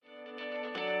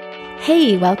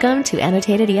Hey, welcome to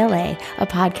Annotated ELA, a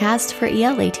podcast for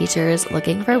ELA teachers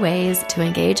looking for ways to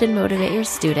engage and motivate your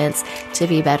students to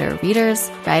be better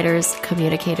readers, writers,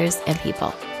 communicators, and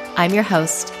people. I'm your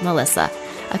host, Melissa,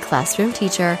 a classroom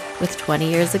teacher with 20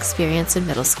 years experience in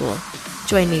middle school.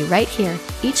 Join me right here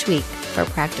each week for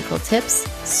practical tips,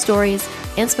 stories,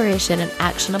 inspiration, and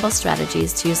actionable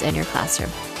strategies to use in your classroom,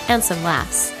 and some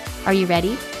laughs. Are you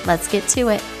ready? Let's get to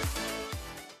it.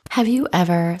 Have you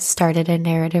ever started a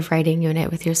narrative writing unit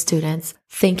with your students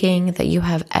thinking that you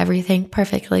have everything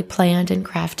perfectly planned and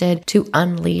crafted to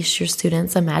unleash your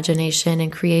students' imagination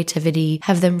and creativity,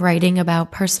 have them writing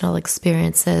about personal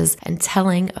experiences and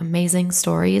telling amazing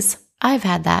stories? I've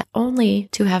had that, only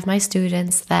to have my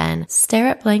students then stare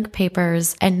at blank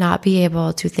papers and not be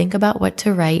able to think about what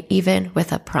to write even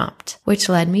with a prompt, which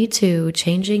led me to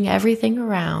changing everything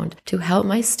around to help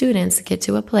my students get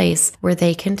to a place where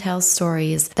they can tell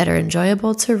stories that are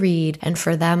enjoyable to read and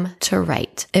for them to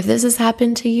write. If this has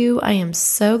happened to you, I am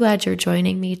so glad you're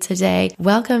joining me today.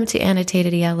 Welcome to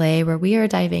Annotated ELA, where we are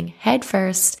diving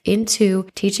headfirst into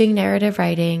teaching narrative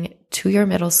writing to your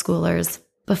middle schoolers.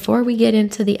 Before we get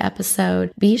into the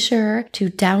episode, be sure to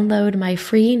download my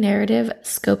free narrative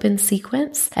scope and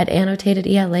sequence at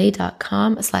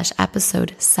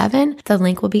annotatedela.com/episode 7. The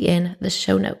link will be in the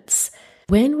show notes.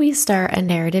 When we start a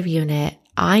narrative unit,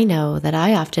 I know that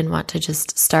I often want to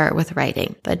just start with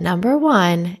writing. But number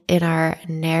one in our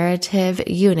narrative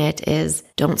unit is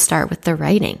don't start with the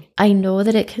writing. I know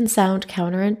that it can sound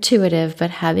counterintuitive,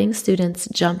 but having students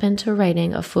jump into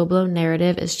writing a full-blown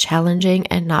narrative is challenging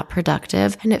and not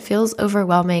productive. And it feels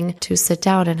overwhelming to sit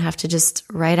down and have to just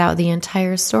write out the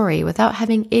entire story without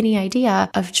having any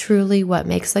idea of truly what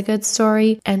makes a good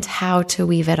story and how to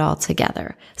weave it all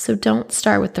together. So don't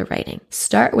start with the writing.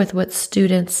 Start with what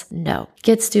students know.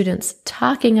 Get students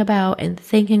talking about and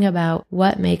thinking about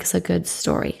what makes a good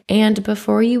story. And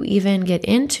before you even get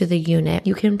into the unit,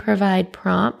 you can provide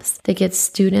prompts that get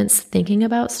students thinking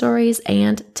about stories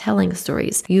and telling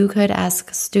stories. You could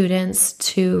ask students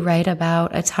to write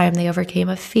about a time they overcame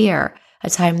a fear, a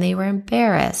time they were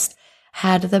embarrassed,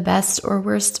 had the best or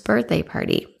worst birthday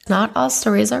party. Not all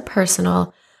stories are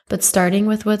personal, but starting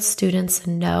with what students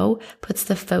know puts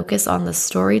the focus on the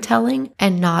storytelling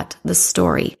and not the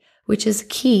story, which is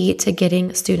key to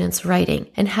getting students writing.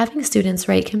 And having students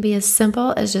write can be as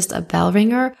simple as just a bell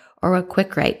ringer or a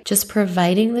quick write, just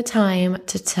providing the time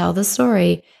to tell the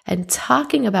story and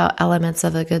talking about elements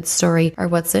of a good story are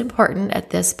what's important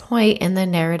at this point in the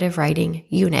narrative writing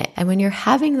unit. And when you're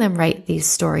having them write these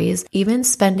stories, even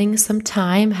spending some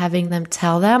time having them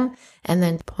tell them and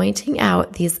then pointing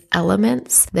out these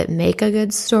elements that make a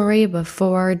good story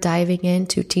before diving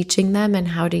into teaching them and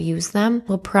how to use them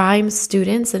will prime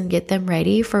students and get them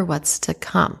ready for what's to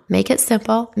come. Make it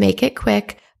simple, make it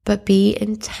quick, but be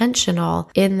intentional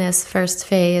in this first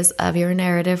phase of your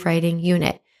narrative writing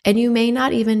unit. And you may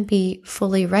not even be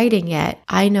fully writing yet.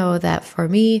 I know that for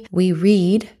me, we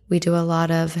do a lot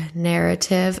of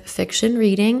narrative fiction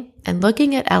reading and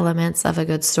looking at elements of a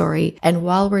good story. And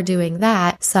while we're doing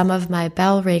that, some of my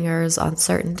bell ringers on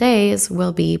certain days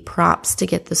will be prompts to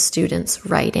get the students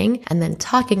writing and then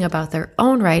talking about their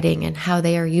own writing and how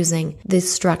they are using the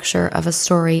structure of a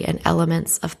story and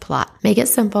elements of plot. Make it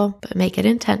simple, but make it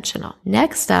intentional.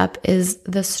 Next up is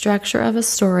the structure of a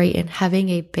story and having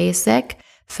a basic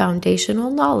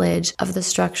foundational knowledge of the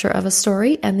structure of a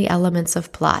story and the elements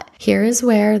of plot. Here is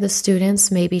where the students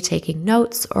may be taking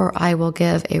notes, or I will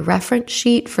give a reference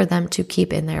sheet for them to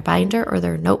keep in their binder or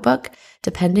their notebook,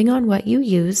 depending on what you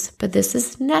use. But this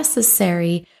is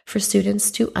necessary for students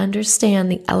to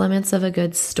understand the elements of a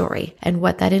good story and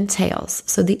what that entails.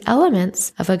 So the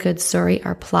elements of a good story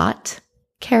are plot,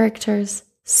 characters,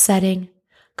 setting,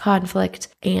 conflict,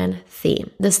 and theme.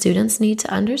 The students need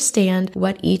to understand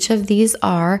what each of these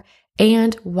are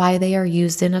and why they are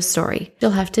used in a story.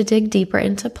 You'll have to dig deeper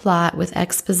into plot with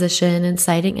exposition,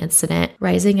 inciting incident,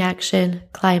 rising action,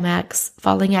 climax,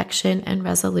 falling action, and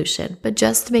resolution. But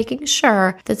just making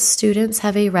sure that students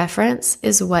have a reference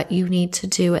is what you need to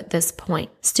do at this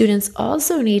point. Students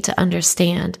also need to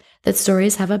understand that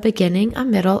stories have a beginning, a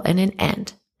middle, and an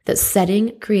end. That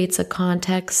setting creates a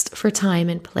context for time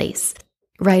and place.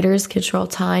 Writers control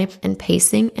time and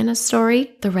pacing in a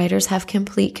story. The writers have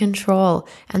complete control,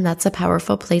 and that's a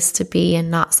powerful place to be and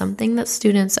not something that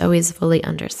students always fully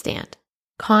understand.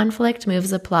 Conflict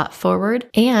moves a plot forward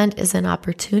and is an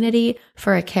opportunity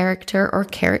for a character or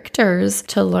characters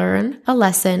to learn a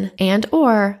lesson and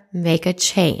or make a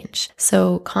change.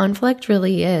 So conflict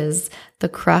really is the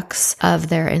crux of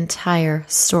their entire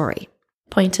story.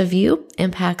 Point of view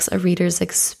impacts a reader's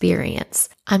experience.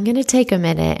 I'm going to take a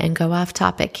minute and go off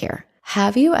topic here.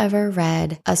 Have you ever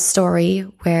read a story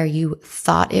where you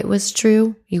thought it was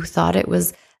true? You thought it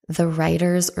was the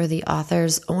writer's or the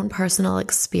author's own personal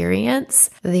experience?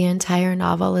 The entire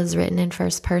novel is written in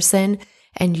first person,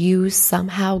 and you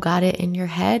somehow got it in your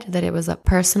head that it was a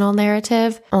personal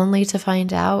narrative, only to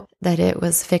find out that it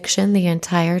was fiction the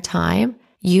entire time.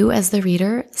 You, as the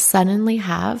reader, suddenly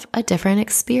have a different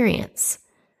experience.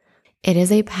 It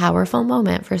is a powerful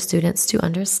moment for students to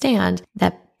understand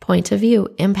that point of view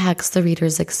impacts the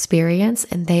reader's experience,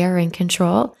 and they are in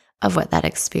control of what that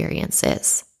experience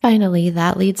is. Finally,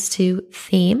 that leads to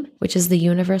theme, which is the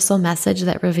universal message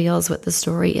that reveals what the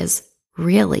story is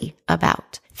really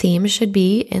about. Theme should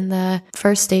be in the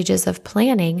first stages of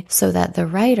planning so that the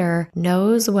writer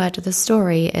knows what the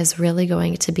story is really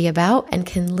going to be about and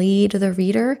can lead the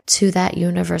reader to that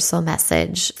universal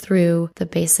message through the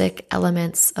basic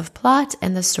elements of plot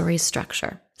and the story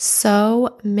structure.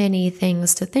 So many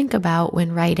things to think about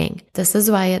when writing. This is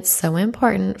why it's so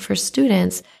important for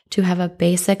students to have a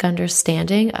basic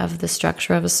understanding of the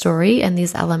structure of a story and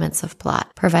these elements of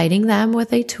plot. Providing them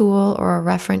with a tool or a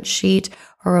reference sheet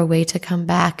or a way to come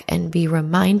back and be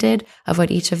reminded of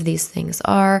what each of these things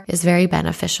are is very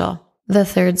beneficial. The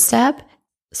third step,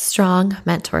 strong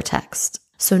mentor text.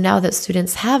 So now that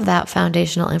students have that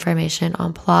foundational information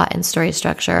on plot and story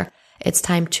structure, it's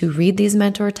time to read these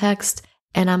mentor texts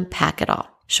and unpack it all.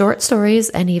 Short stories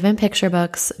and even picture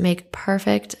books make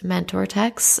perfect mentor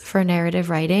texts for narrative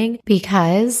writing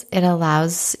because it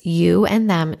allows you and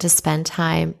them to spend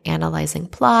time analyzing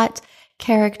plot,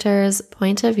 characters,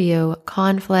 point of view,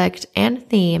 conflict, and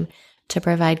theme to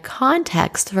provide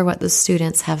context for what the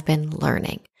students have been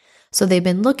learning. So they've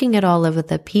been looking at all of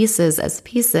the pieces as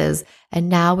pieces, and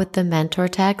now with the mentor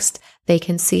text, they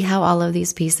can see how all of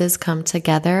these pieces come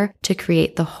together to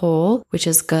create the whole, which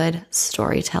is good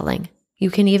storytelling. You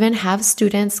can even have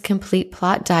students complete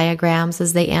plot diagrams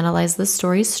as they analyze the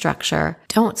story structure.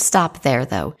 Don't stop there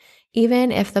though.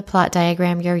 Even if the plot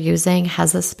diagram you're using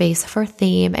has a space for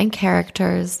theme and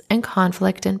characters and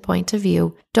conflict and point of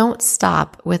view, don't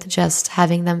stop with just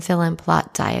having them fill in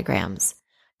plot diagrams.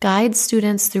 Guide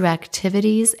students through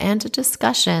activities and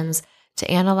discussions to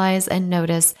analyze and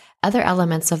notice other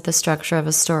elements of the structure of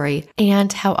a story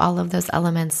and how all of those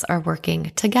elements are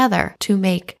working together to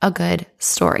make a good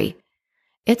story.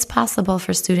 It's possible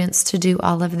for students to do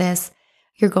all of this.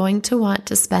 You're going to want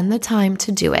to spend the time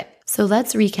to do it. So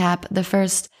let's recap the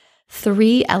first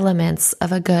 3 elements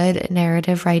of a good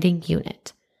narrative writing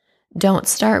unit. Don't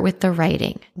start with the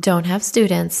writing. Don't have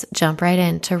students jump right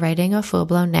into writing a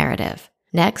full-blown narrative.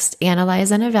 Next,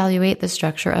 analyze and evaluate the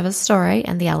structure of a story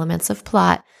and the elements of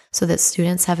plot so that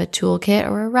students have a toolkit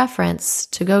or a reference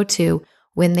to go to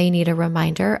when they need a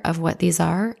reminder of what these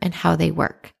are and how they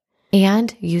work.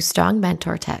 And use strong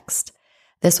mentor text.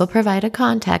 This will provide a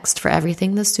context for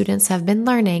everything the students have been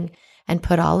learning and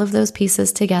put all of those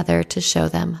pieces together to show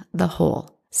them the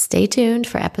whole. Stay tuned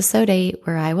for episode 8,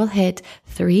 where I will hit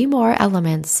 3 more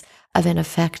elements of an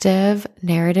effective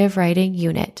narrative writing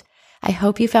unit. I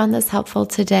hope you found this helpful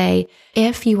today.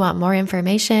 If you want more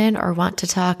information or want to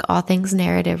talk all things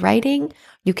narrative writing,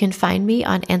 you can find me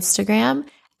on Instagram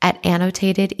at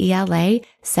AnnotatedELA.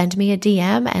 Send me a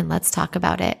DM and let's talk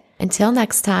about it. Until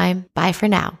next time, bye for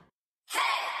now.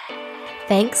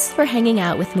 Thanks for hanging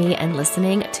out with me and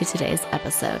listening to today's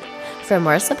episode. For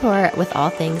more support with all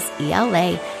things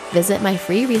ELA, visit my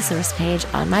free resource page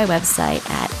on my website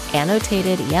at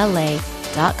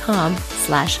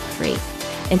annotatedela.com/free.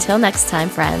 Until next time,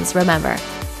 friends, remember,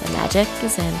 the magic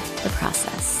is in the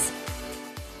process.